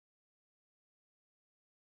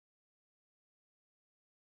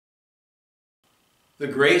The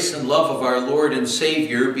grace and love of our Lord and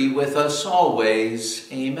Savior be with us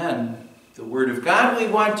always. Amen. The Word of God we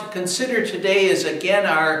want to consider today is again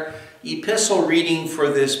our epistle reading for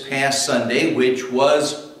this past Sunday, which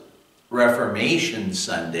was Reformation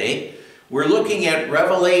Sunday. We're looking at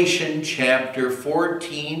Revelation chapter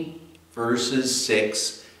 14, verses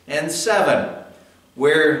 6 and 7,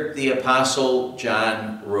 where the Apostle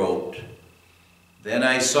John wrote, "Then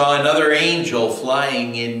I saw another angel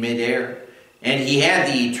flying in midair, and he had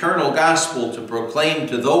the eternal gospel to proclaim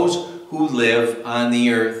to those who live on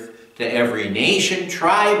the earth, to every nation,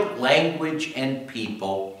 tribe, language, and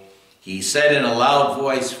people. He said in a loud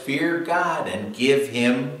voice, 'Fear God and give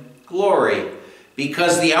him glory,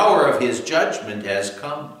 because the hour of his judgment has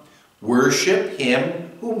come. Worship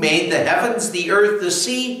him who made the heavens, the earth, the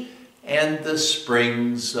sea, and the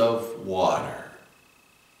springs of water.'"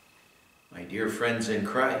 My dear friends in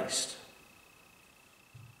Christ,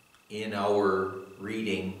 in our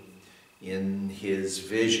reading, in his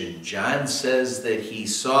vision, John says that he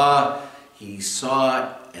saw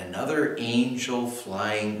another angel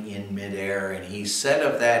flying in midair, and he said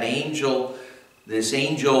of that angel, this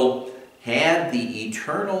angel had the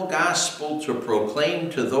eternal gospel to proclaim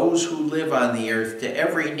to those who live on the earth, to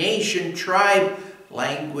every nation, tribe,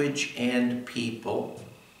 language, and people.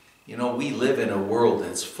 You know, we live in a world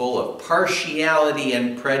that's full of partiality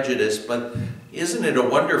and prejudice, but isn't it a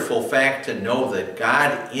wonderful fact to know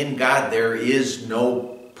that in God there is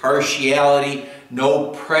no partiality,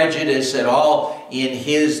 no prejudice at all in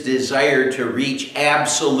his desire to reach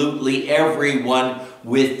absolutely everyone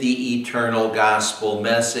with the eternal gospel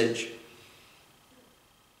message?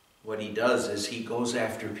 What he does is he goes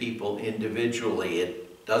after people individually.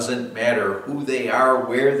 It doesn't matter who they are,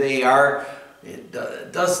 where they are.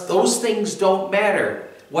 Those things don't matter.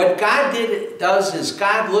 What God does is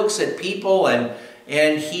God looks at people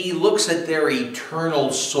and he looks at their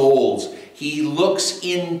eternal souls. He looks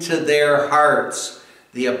into their hearts.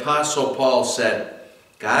 The Apostle Paul said,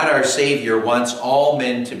 "God our Savior wants all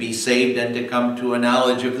men to be saved and to come to a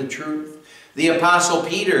knowledge of the truth." The Apostle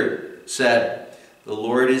Peter said, "The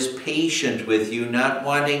Lord is patient with you, not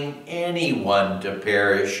wanting anyone to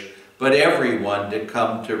perish, but everyone to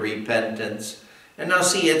come to repentance." And now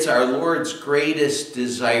see, it's our Lord's greatest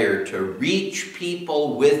desire to reach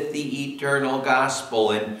people with the eternal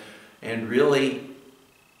gospel. And really,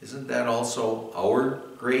 isn't that also our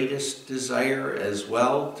greatest desire as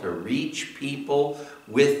well, to reach people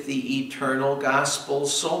with the eternal gospel?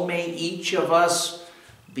 So may each of us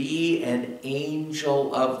be an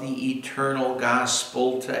angel of the eternal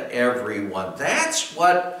gospel to everyone. That's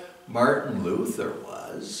what Martin Luther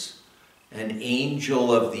was. An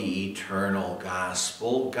angel of the eternal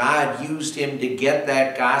gospel. God used him to get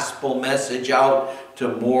that gospel message out to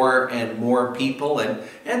more and more people. And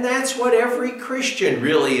that's what every Christian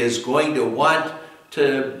really is going to want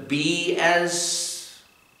to be as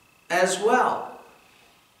well.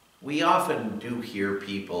 We often do hear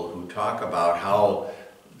people who talk about how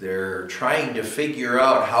they're trying to figure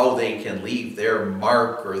out how they can leave their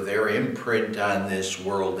mark or their imprint on this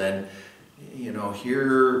world. And, you know,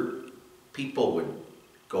 here people would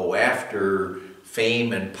go after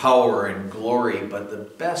fame and power and glory, but the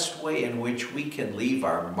best way in which we can leave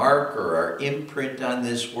our mark or our imprint on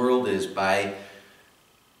this world is by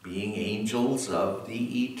being angels of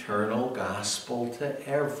the eternal gospel to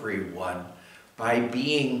everyone, by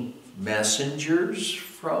being messengers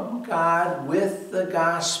from God with the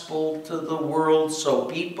gospel to the world so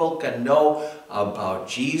people can know about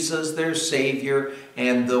Jesus, their Savior,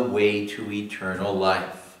 and the way to eternal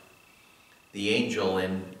life. The angel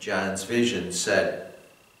in John's vision said,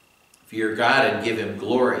 "Fear God and give him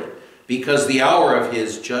glory, because the hour of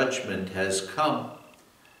his judgment has come."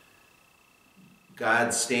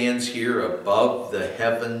 God stands here above the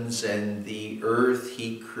heavens and the earth.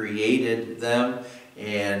 He created them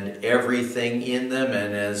and everything in them,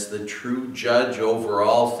 and as the true judge over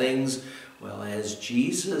all things, well, as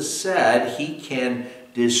Jesus said, he can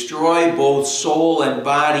destroy both soul and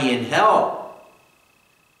body in hell.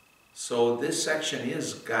 So this section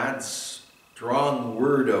is God's strong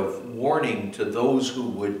word of warning to those who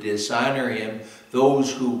would dishonor him,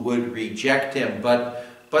 those who would reject him. But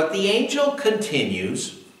the angel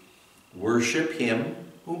continues, "Worship him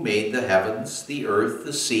who made the heavens, the earth,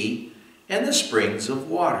 the sea, and the springs of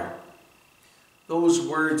water." Those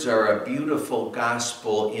words are a beautiful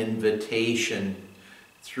gospel invitation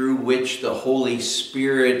through which the Holy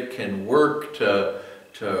Spirit can work to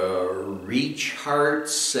reach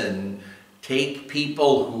hearts and take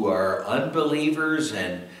people who are unbelievers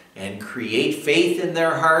and and create faith in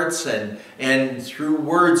their hearts. And through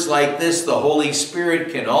words like this, the Holy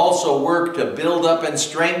Spirit can also work to build up and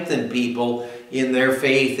strengthen people in their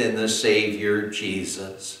faith in the Savior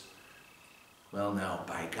Jesus. Well, now,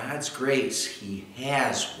 by God's grace, He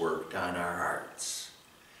has worked on our hearts.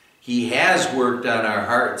 He has worked on our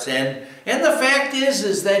hearts. And the fact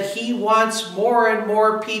is that He wants more and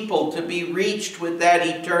more people to be reached with that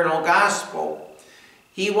eternal gospel.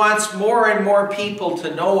 He wants more and more people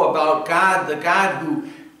to know about God, the God who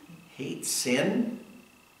hates sin,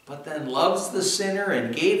 but then loves the sinner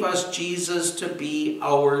and gave us Jesus to be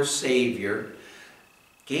our Savior.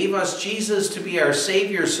 Gave us Jesus to be our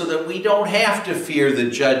Savior so that we don't have to fear the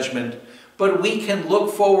judgment, but we can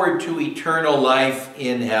look forward to eternal life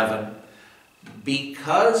in heaven.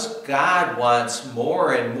 Because God wants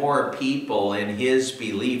more and more people in His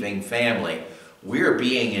believing family, we're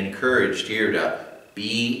being encouraged here to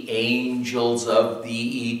be angels of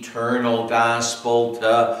the eternal gospel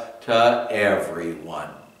to everyone.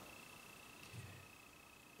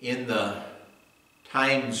 In the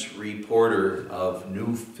Times Reporter of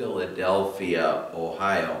New Philadelphia,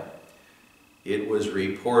 Ohio, it was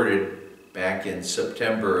reported back in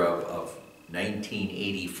September of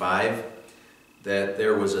 1985 that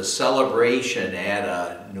there was a celebration at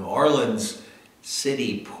a New Orleans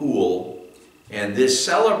city pool, and this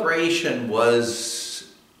celebration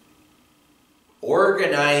was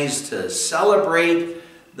organized to celebrate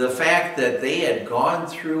the fact that they had gone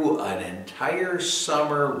through an entire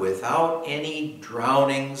summer without any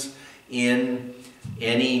drownings in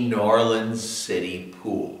any New Orleans city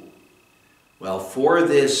pool. Well, for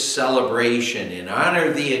this celebration, in honor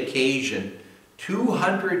of the occasion,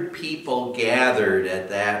 200 people gathered at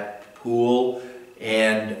that pool,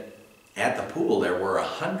 and at the pool there were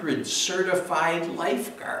 100 certified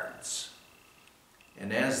lifeguards.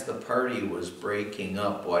 And as the party was breaking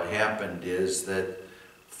up, what happened is that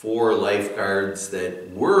 4 lifeguards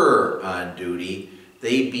that were on duty,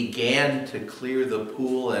 they began to clear the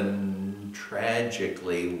pool, and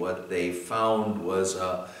tragically what they found was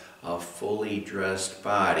a fully dressed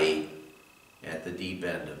body at the deep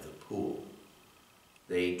end of the pool.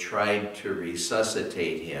 They tried to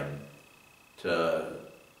resuscitate him.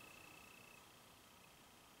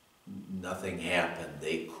 Nothing happened.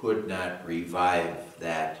 They could not revive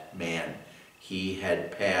that man. He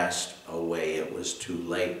had passed away. It was too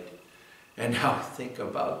late. And now think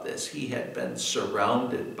about this. He had been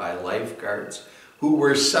surrounded by lifeguards who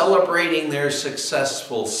were celebrating their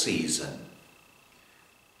successful season.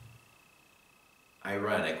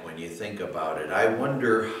 Ironic when you think about it. I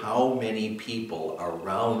wonder how many people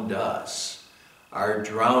around us are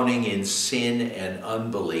drowning in sin and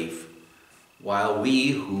unbelief, while we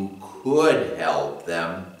who could help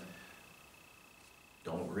them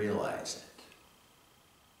don't realize it.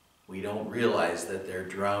 We don't realize that they're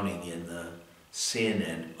drowning in the sin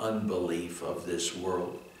and unbelief of this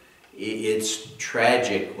world. It's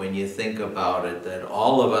tragic when you think about it that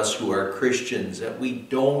all of us who are Christians, that we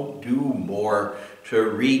don't do more to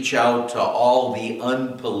reach out to all the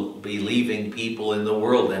unbelieving people in the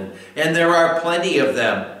world. And there are plenty of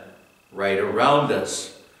them right around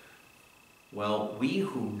us. Well, we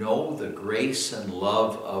who know the grace and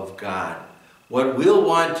love of God, what we'll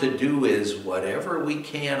want to do is whatever we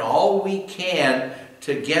can, all we can,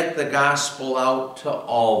 to get the gospel out to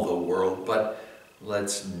all the world. But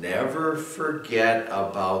let's never forget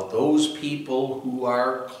about those people who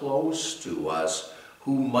are close to us,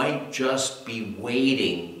 who might just be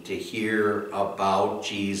waiting to hear about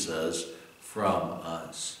Jesus from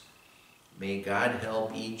us. May God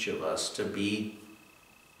help each of us to be,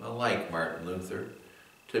 well, like Martin Luther,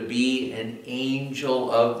 to be an angel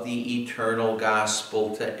of the eternal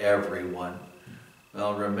gospel to everyone.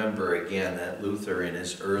 Well, remember again that Luther in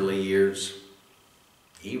his early years,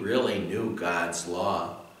 he really knew God's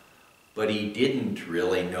law, but he didn't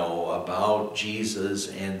really know about Jesus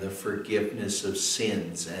and the forgiveness of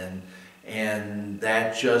sins. And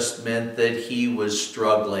that just meant that he was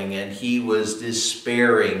struggling and he was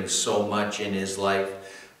despairing so much in his life.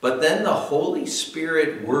 But then the Holy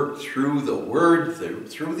Spirit worked through the Word,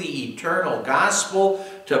 through the eternal gospel,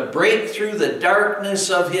 to break through the darkness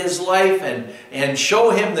of his life and show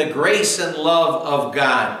him the grace and love of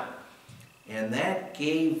God. And that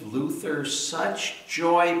gave Luther such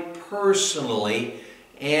joy personally,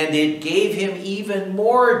 and it gave him even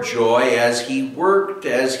more joy as he worked,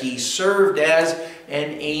 as he served as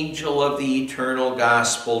an angel of the eternal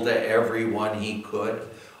gospel to everyone he could.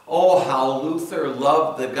 Oh, how Luther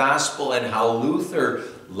loved the gospel, and how Luther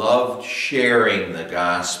loved sharing the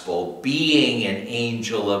gospel, being an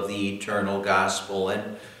angel of the eternal gospel,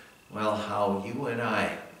 and, well, how you and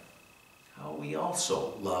I how we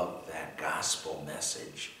also love that gospel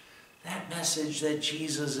message. That message that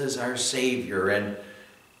Jesus is our Savior,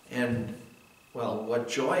 and well, what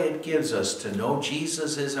joy it gives us to know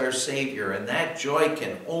Jesus is our Savior, and that joy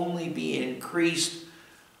can only be increased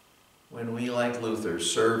when we, like Luther,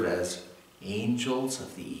 serve as angels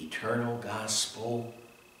of the eternal gospel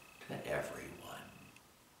to everyone.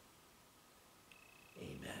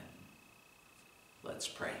 Amen. Let's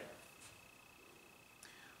pray.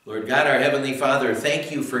 Lord God, our Heavenly Father,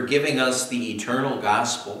 thank you for giving us the eternal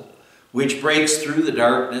gospel, which breaks through the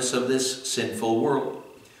darkness of this sinful world.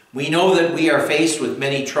 We know that we are faced with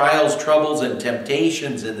many trials, troubles, and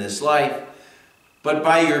temptations in this life, but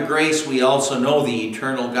by your grace we also know the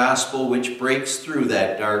eternal gospel which breaks through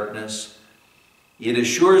that darkness. It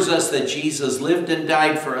assures us that Jesus lived and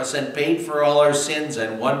died for us and paid for all our sins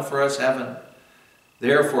and won for us heaven.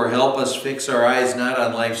 Therefore, help us fix our eyes not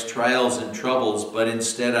on life's trials and troubles, but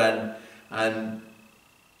instead on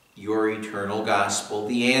your eternal gospel,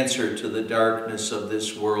 the answer to the darkness of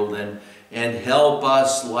this world, and help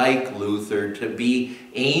us, like Luther, to be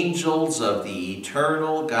angels of the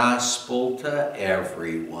eternal gospel to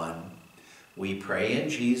everyone. We pray in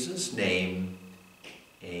Jesus' name,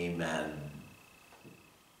 amen.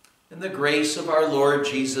 And the grace of our Lord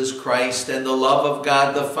Jesus Christ, and the love of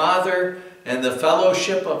God the Father, and the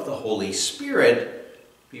fellowship of the Holy Spirit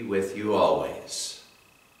be with you always.